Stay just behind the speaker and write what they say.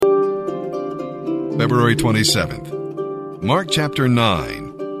February 27th. Mark chapter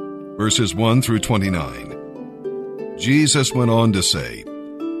 9, verses 1 through 29. Jesus went on to say,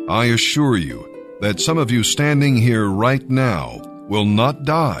 I assure you that some of you standing here right now will not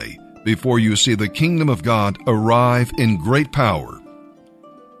die before you see the kingdom of God arrive in great power.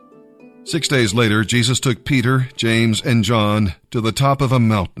 6 days later, Jesus took Peter, James, and John to the top of a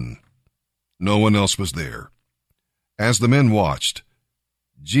mountain. No one else was there. As the men watched,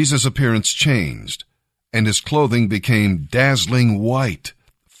 Jesus' appearance changed, and his clothing became dazzling white,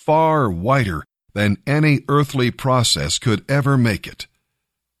 far whiter than any earthly process could ever make it.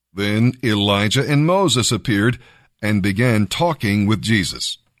 Then Elijah and Moses appeared and began talking with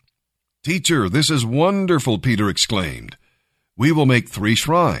Jesus. Teacher, this is wonderful, Peter exclaimed. We will make 3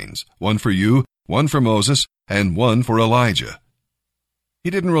 shrines, one for you, one for Moses, and one for Elijah. He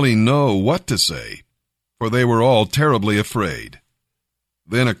didn't really know what to say, for they were all terribly afraid.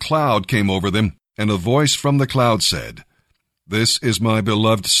 Then a cloud came over them, and a voice from the cloud said, This is my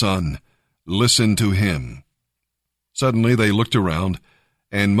beloved Son. Listen to him. Suddenly they looked around,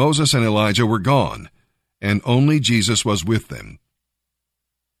 and Moses and Elijah were gone, and only Jesus was with them.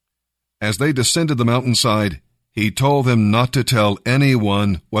 As they descended the mountainside, he told them not to tell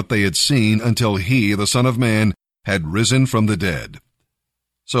anyone what they had seen until he, the Son of Man, had risen from the dead.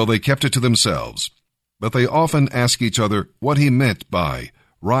 So they kept it to themselves, but they often asked each other what he meant by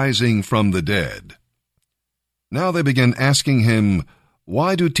rising from the dead. Now they began asking him,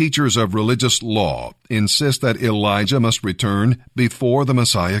 Why do teachers of religious law insist that Elijah must return before the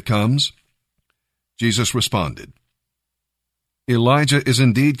Messiah comes? Jesus responded, Elijah is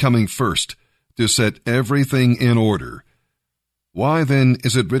indeed coming first to set everything in order. Why then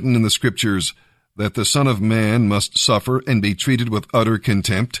is it written in the Scriptures that the Son of Man must suffer and be treated with utter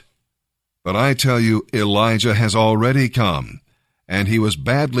contempt? But I tell you, Elijah has already come, and he was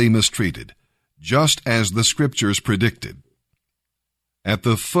badly mistreated, just as the Scriptures predicted. At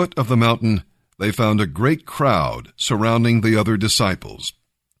the foot of the mountain, they found a great crowd surrounding the other disciples,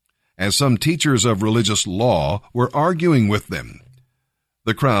 as some teachers of religious law were arguing with them.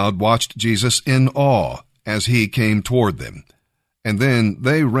 The crowd watched Jesus in awe as he came toward them, and then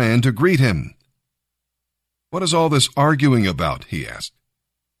they ran to greet him. What is all this arguing about? He asked.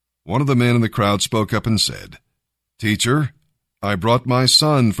 One of the men in the crowd spoke up and said, Teacher, I brought my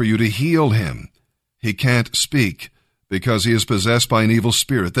son for you to heal him. He can't speak because he is possessed by an evil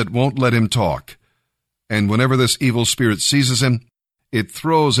spirit that won't let him talk. And whenever this evil spirit seizes him, it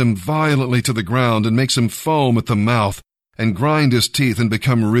throws him violently to the ground and makes him foam at the mouth and grind his teeth and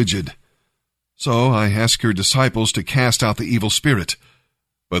become rigid. So I asked your disciples to cast out the evil spirit,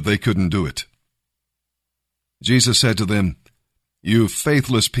 but they couldn't do it. Jesus said to them, You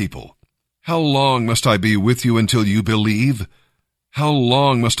faithless people, how long must I be with you until you believe? How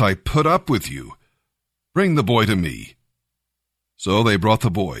long must I put up with you? Bring the boy to me. So they brought the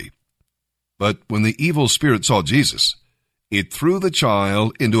boy. But when the evil spirit saw Jesus, it threw the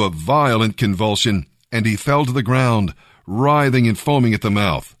child into a violent convulsion, and he fell to the ground, writhing and foaming at the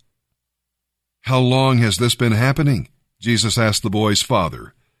mouth. How long has this been happening? Jesus asked the boy's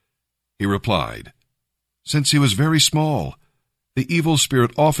father. He replied, Since he was very small. The evil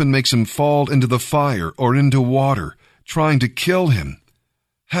spirit often makes him fall into the fire or into water, trying to kill him.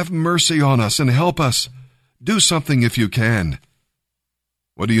 Have mercy on us and help us. Do something if you can.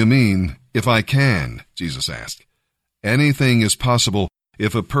 What do you mean, if I can? Jesus asked. Anything is possible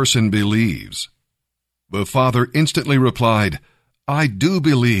if a person believes. The father instantly replied, I do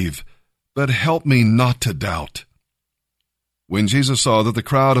believe, but help me not to doubt. When Jesus saw that the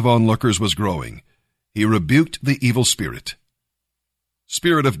crowd of onlookers was growing, he rebuked the evil spirit.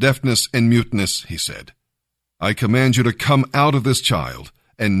 Spirit of deafness and muteness, he said, I command you to come out of this child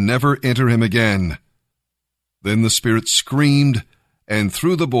and never enter him again. Then the spirit screamed and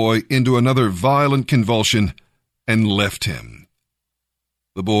threw the boy into another violent convulsion and left him.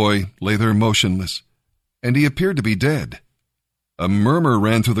 The boy lay there motionless, and he appeared to be dead. A murmur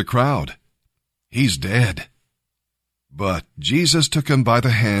ran through the crowd. He's dead. But Jesus took him by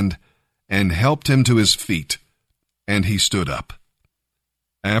the hand and helped him to his feet, and he stood up.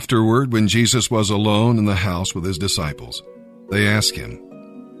 Afterward, when Jesus was alone in the house with his disciples, they asked him,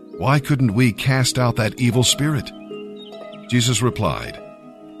 Why couldn't we cast out that evil spirit? Jesus replied,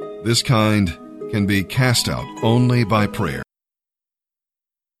 This kind can be cast out only by prayer.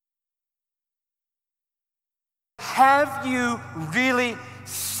 Have you really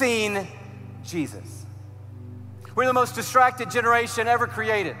seen Jesus? We're the most distracted generation ever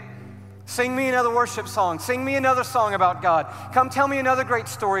created. Sing me another worship song. Sing me another song about God. Come tell me another great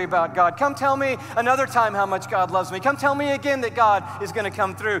story about God. Come tell me another time how much God loves me. Come tell me again that God is going to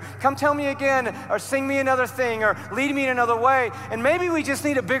come through. Come tell me again, or sing me another thing, or lead me in another way. And maybe we just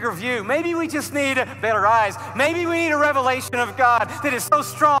need a bigger view. Maybe we just need better eyes. Maybe we need a revelation of God that is so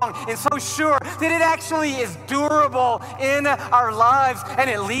strong and so sure that it actually is durable in our lives and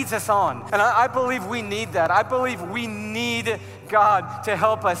it leads us on. And I believe we need that. I believe we need God to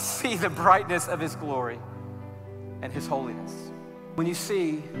help us see the brightness of His glory and His holiness. When you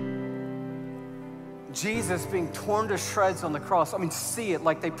see Jesus being torn to shreds on the cross, see it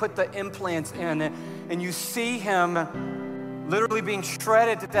like they put the implants in it, and you see Him literally being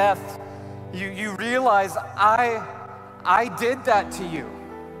shredded to death, you realize, I did that to you.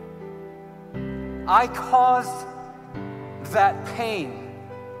 I caused that pain.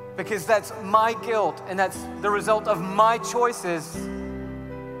 Because that's my guilt and that's the result of my choices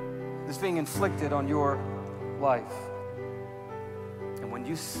that's being inflicted on your life. And when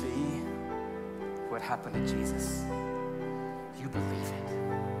you see what happened to Jesus, you believe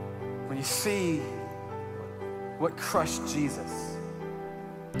it. When you see what crushed Jesus,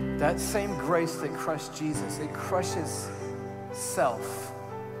 that same grace that crushed Jesus, it crushes self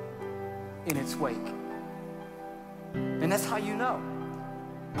in its wake. And that's how you know.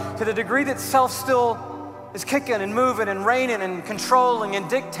 To the degree that self still is kicking and moving and reigning and controlling and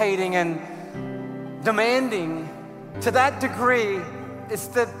dictating and demanding, to that degree, it's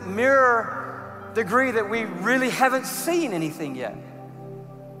the mirror degree that we really haven't seen anything yet.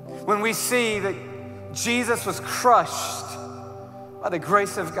 When we see that Jesus was crushed by the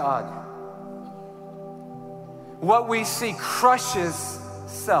grace of God, what we see crushes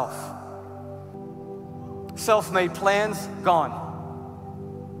self. Self-made plans, gone.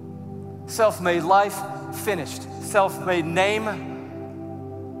 Self-made life, finished. Self-made name,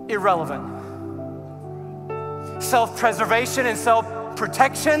 irrelevant. Self-preservation and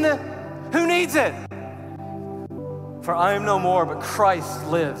self-protection, who needs it? For I am no more, but Christ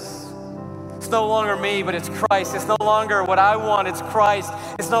lives. It's no longer me, but it's Christ. It's no longer what I want, it's Christ.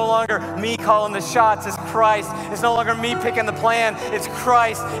 It's no longer me calling the shots, it's Christ. It's no longer me picking the plan, it's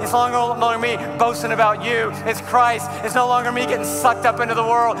Christ. It's no longer me boasting about you, it's Christ. It's no longer me getting sucked up into the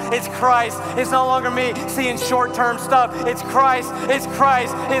world, it's Christ. It's no longer me seeing short-term stuff, it's Christ, it's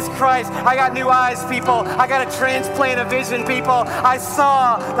Christ, it's Christ. I got new eyes, people. I got a transplant of vision, people. I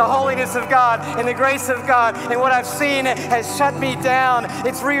saw the holiness of God and the grace of God, and what I've seen has shut me down.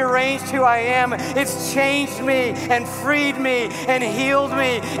 It's rearranged who I am. It's changed me and freed me and healed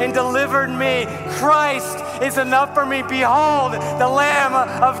me and delivered me. Christ is enough for me. Behold, the Lamb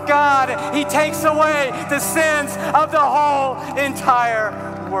of God. He takes away the sins of the whole entire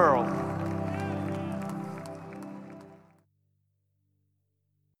world.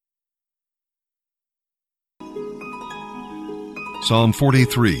 Psalm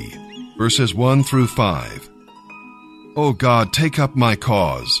 43, verses 1 through 5. O God, take up my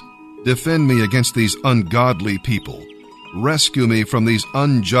cause. Defend me against these ungodly people. Rescue me from these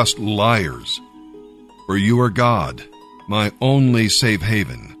unjust liars. For you are God, my only safe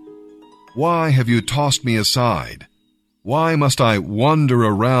haven. Why have you tossed me aside? Why must I wander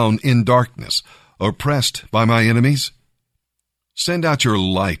around in darkness, oppressed by my enemies? Send out your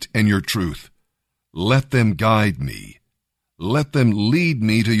light and your truth. Let them guide me. Let them lead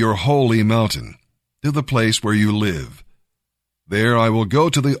me to your holy mountain, to the place where you live. There I will go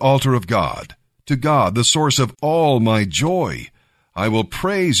to the altar of God, to God, the source of all my joy. I will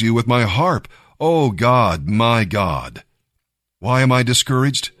praise you with my harp, O God, my God. Why am I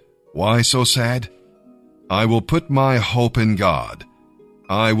discouraged? Why so sad? I will put my hope in God.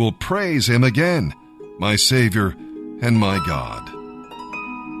 I will praise Him again, my Savior and my God.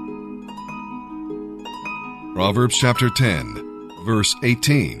 Proverbs chapter 10, verse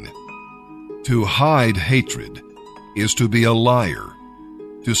 18. To hide hatred is to be a liar.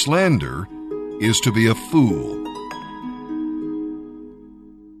 To slander is to be a fool.